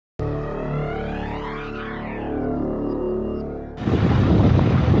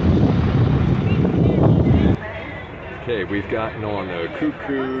Okay, we've gotten on the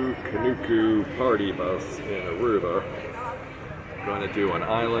Kukoo Kunuku Party Bus in Aruba. Going to do an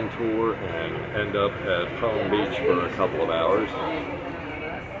island tour and end up at Palm Beach for a couple of hours.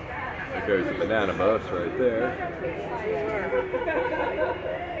 There goes the banana bus right there.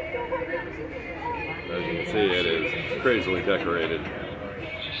 As you can see, it is crazily decorated.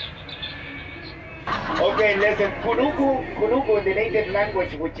 Okay, listen, Kunuku in the native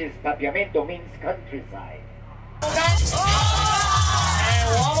language, which is Tapiamento, means countryside. And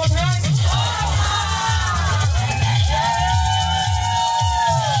one more time.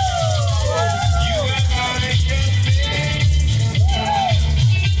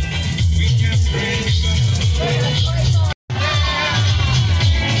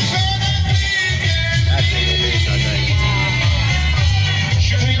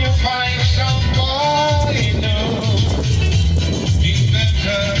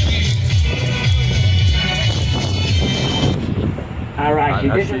 Arashi,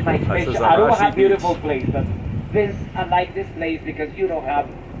 this is my special. Aruba has a beautiful place, but I like this place because you don't have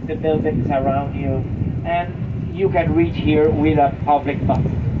the buildings around you, and you can reach here with a public bus.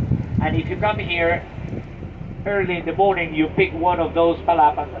 And if you come here early in the morning, you pick one of those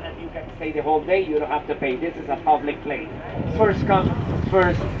palapas, and you can stay the whole day. You don't have to pay. This is a public place. First come,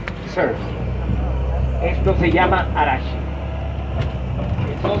 first serve. Esto se llama Arashi.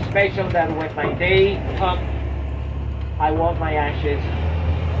 It's so special that when my day comes, I want my ashes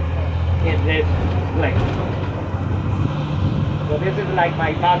in this place. So this is like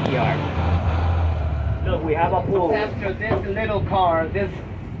my backyard. Look, we have a pool. After this little car, this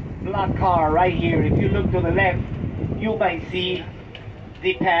black car right here, if you look to the left, you might see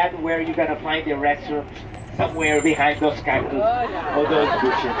the pad where you're gonna find the restroom somewhere behind those cactus or those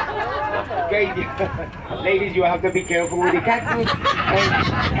bushes. Okay, ladies, you have to be careful with the cactus.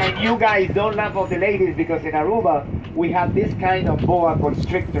 And you guys don't laugh at the ladies because in Aruba, we have this kind of boa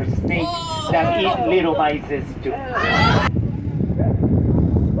constrictor snake that eat little mice too.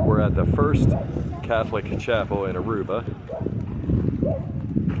 We're at the first Catholic chapel in Aruba.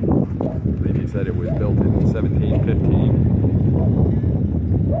 I believe he said it was built in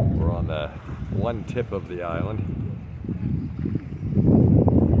 1715. We're on the one tip of the island.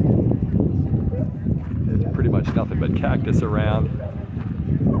 There's pretty much nothing but cactus around,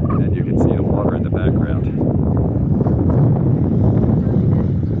 and you can see the water in the background.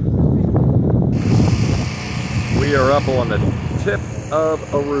 We are up on the tip of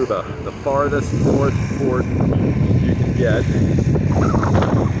Aruba, the farthest north port you can get.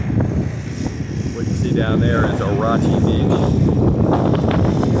 What you see down there is Arashi Beach.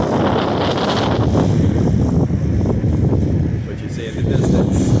 What you see in the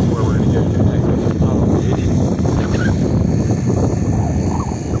distance is where we're going to go to next, which is Palm Beach.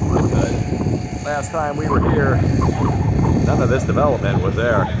 Last time we were here, none of this development was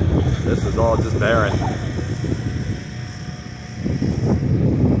there. This was all just barren.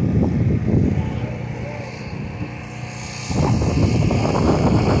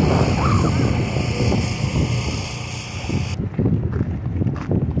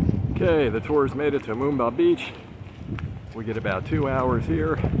 Okay, the tour's made it to Mumba Beach. We get about 2 hours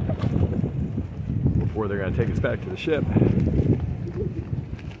here before they're going to take us back to the ship.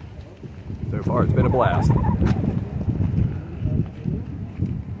 So far, it's been a blast.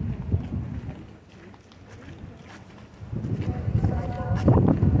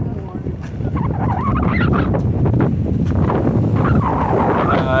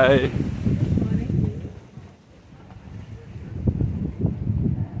 Bye.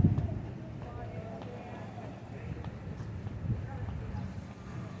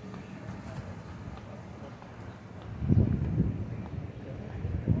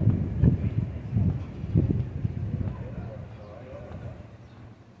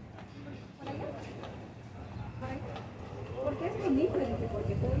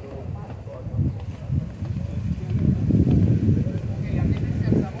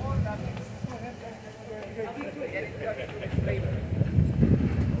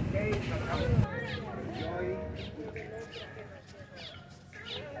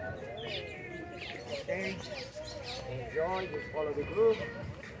 Enjoy, just follow the group.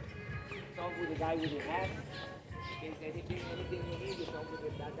 Talk with the guy with the hat. In case anything you need, you talk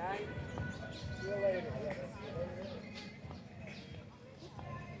with that guy. See you later.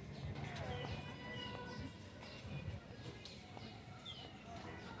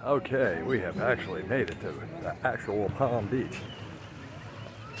 Okay, we have actually made it to the actual Palm Beach.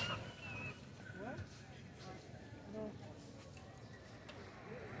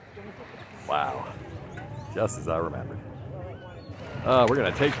 Wow, just as I remembered. We're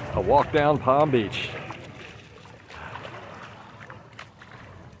gonna take a walk down Palm Beach.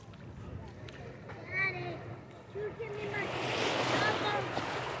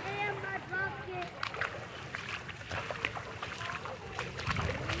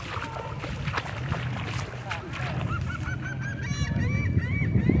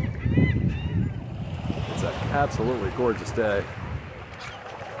 Absolutely gorgeous day.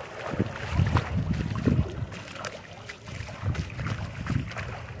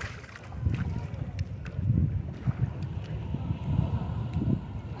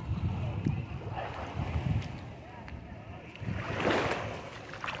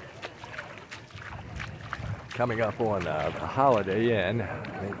 Coming up on the Holiday Inn.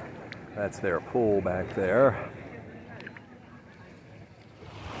 I think that's their pool back there.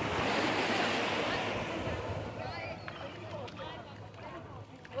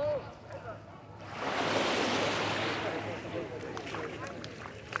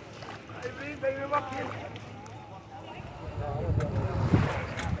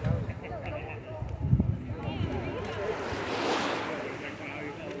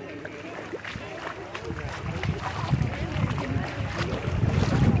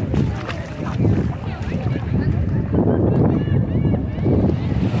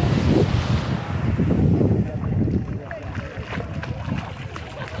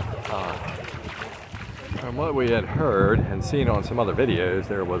 From what we had heard and seen on some other videos,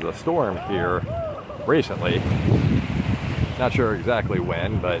 there was a storm here recently. Not sure exactly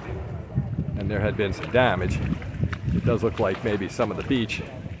when, but and there had been some damage. It does look like maybe some of the beach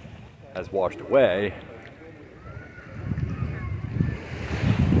has washed away.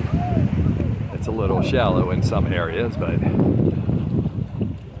 It's a little shallow in some areas, but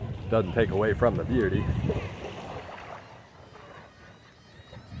doesn't take away from the beauty.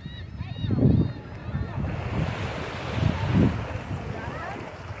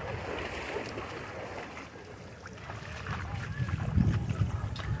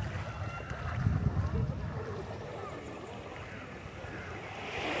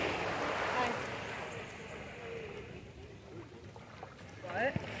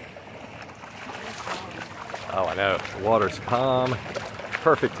 Oh, I know. The water's calm,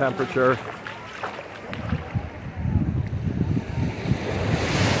 perfect temperature.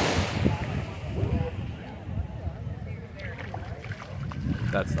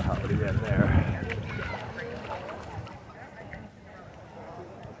 That's the Holiday Inn there.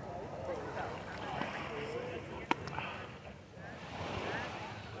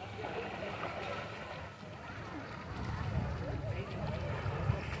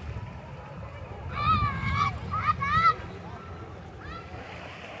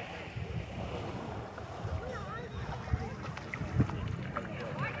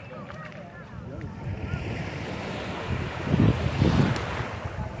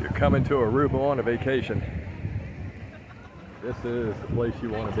 Coming to Aruba on a vacation, this is the place you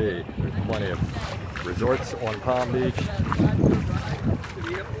want to be. There's plenty of resorts on Palm Beach.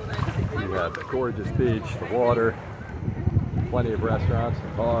 You have the gorgeous beach, the water, plenty of restaurants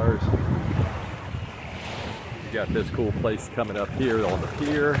and bars. You got this cool place coming up here on the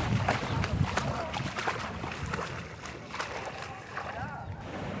pier.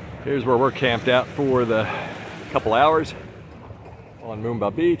 Here's where we're camped out for the couple hours on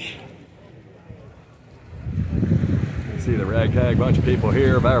Moomba Beach. You see the ragtag bunch of people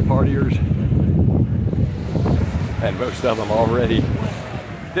here, bar partiers, and most of them already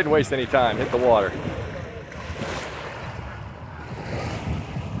didn't waste any time, hit the water.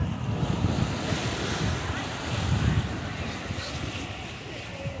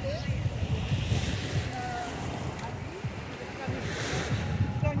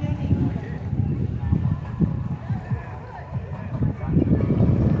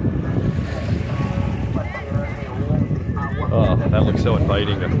 Oh, that looks so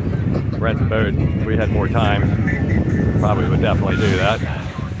inviting to rent a boat. If we had more time, probably would definitely do that.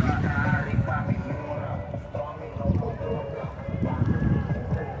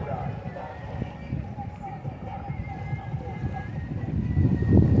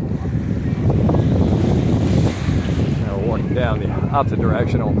 Now we're walking down the opposite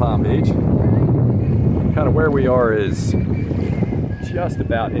direction on Palm Beach. Kind of where we are is just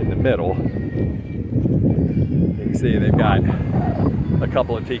about in the middle. You can see they've got a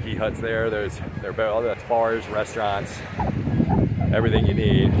couple of tiki huts there. That's bars, restaurants, everything you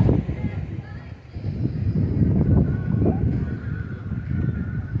need.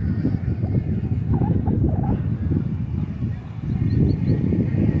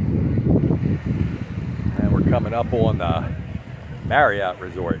 And we're coming up on the Marriott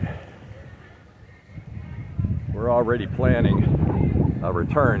Resort. We're already planning a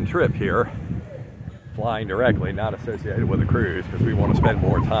return trip here, flying directly, not associated with a cruise, because we want to spend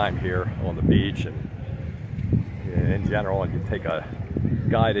more time here on the beach and in general, and you take a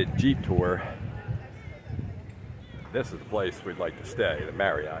guided Jeep tour. This is the place we'd like to stay, the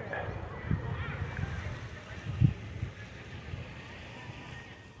Marriott.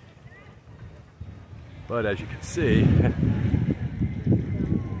 But as you can see,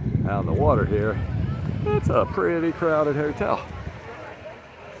 out on the water here, it's a pretty crowded hotel.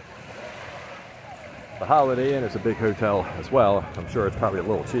 The Holiday Inn is a big hotel as well. I'm sure it's probably a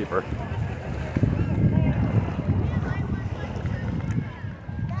little cheaper.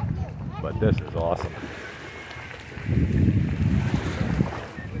 But this is awesome.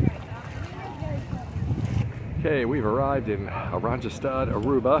 Okay, we've arrived in Oranjestad,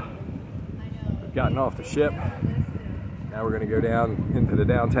 Aruba. We've gotten off the ship. Now we're going to go down into the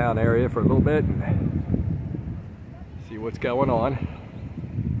downtown area for a little bit and see what's going on,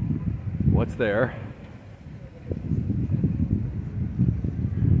 what's there.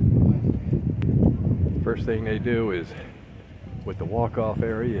 First thing they do is, with the walk-off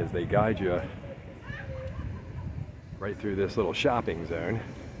area, is they guide you right through this little shopping zone.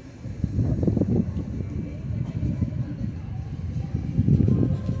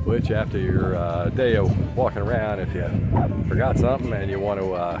 Which, after your day of walking around, if you forgot something and you want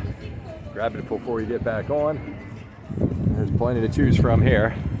to grab it before you get back on, there's plenty to choose from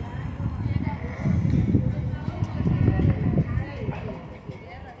here.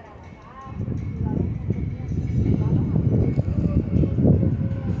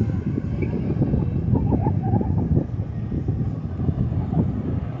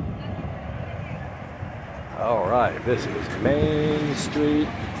 All right, this is Main Street,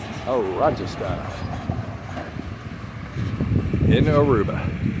 Oranjestad in Aruba.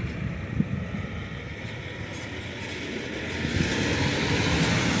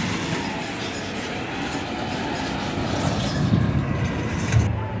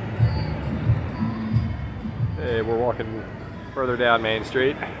 Hey, we're walking further down Main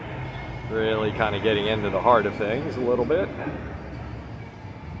Street, really kind of getting into the heart of things a little bit.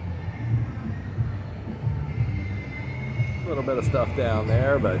 A little bit of stuff down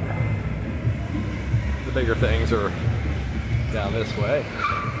there, but the bigger things are down this way.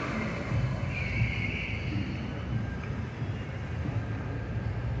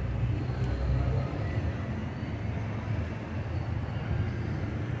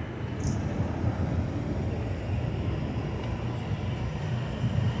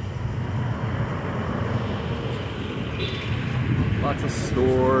 Lots of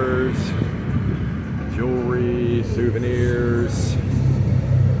stores, jewelry, souvenirs.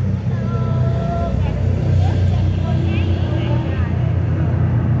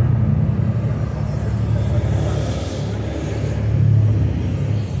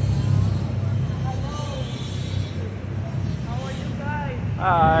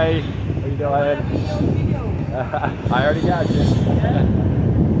 Hi, how you doing? I already got you.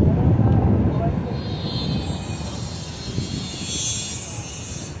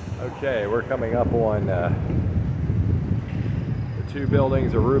 Okay, we're coming up on the two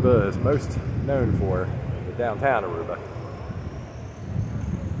buildings Aruba is most known for, the downtown Aruba.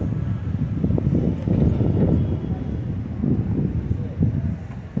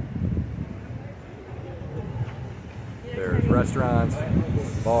 There's restaurants,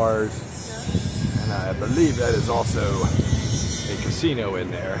 bars, and I believe that is also a casino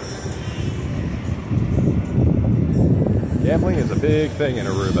in there. Gambling is a big thing in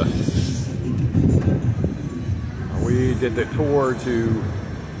Aruba. We did the tour to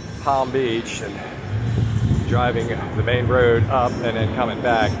Palm Beach and driving the main road up and then coming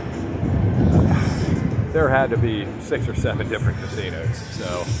back. There had to be 6 or 7 different casinos,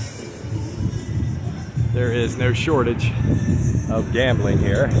 so there is no shortage of gambling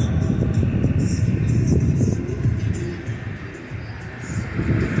here.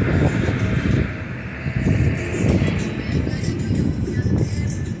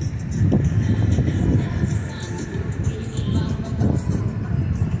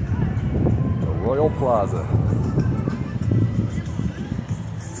 Plaza.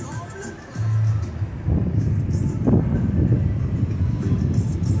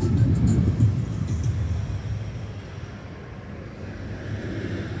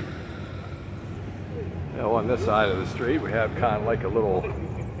 Now on this side of the street we have kind of like a little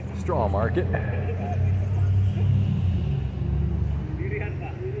straw market.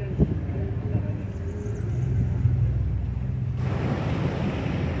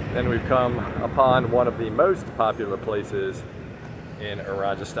 Then we've come upon one of the most popular places in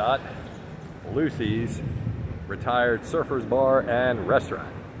Oranjestad, Lucy's Retired Surfers Bar and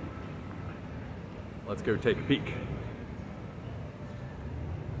Restaurant. Let's go take a peek.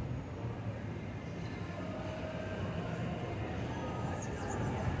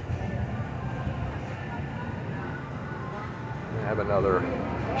 We have another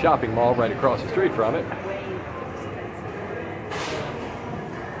shopping mall right across the street from it.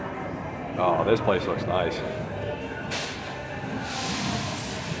 Oh, this place looks nice.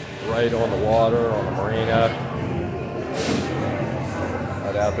 Right on the water, on the marina.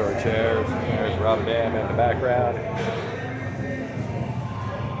 Right outdoor chairs. There's Rotterdam in the background.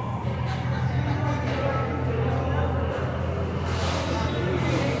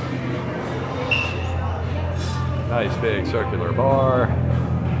 Nice big circular bar.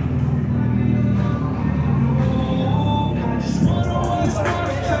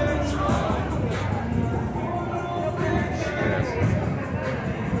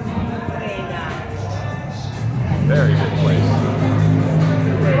 Very good place.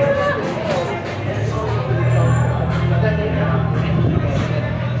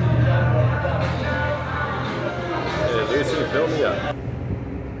 Hey Lucy, fill me up.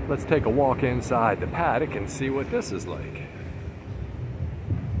 Let's take a walk inside the paddock and see what this is like.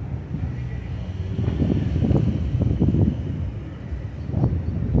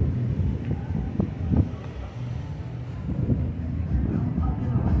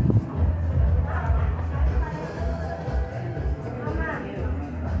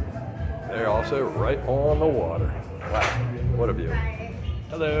 They're also right on the water. Wow, what a view.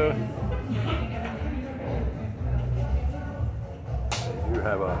 Hello. You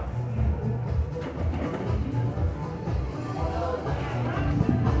have a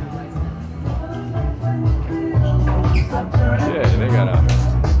yeah, they got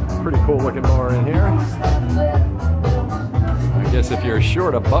a pretty cool looking bar in here. I guess if you're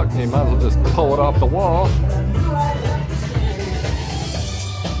short a buck, you might as well just pull it off the wall.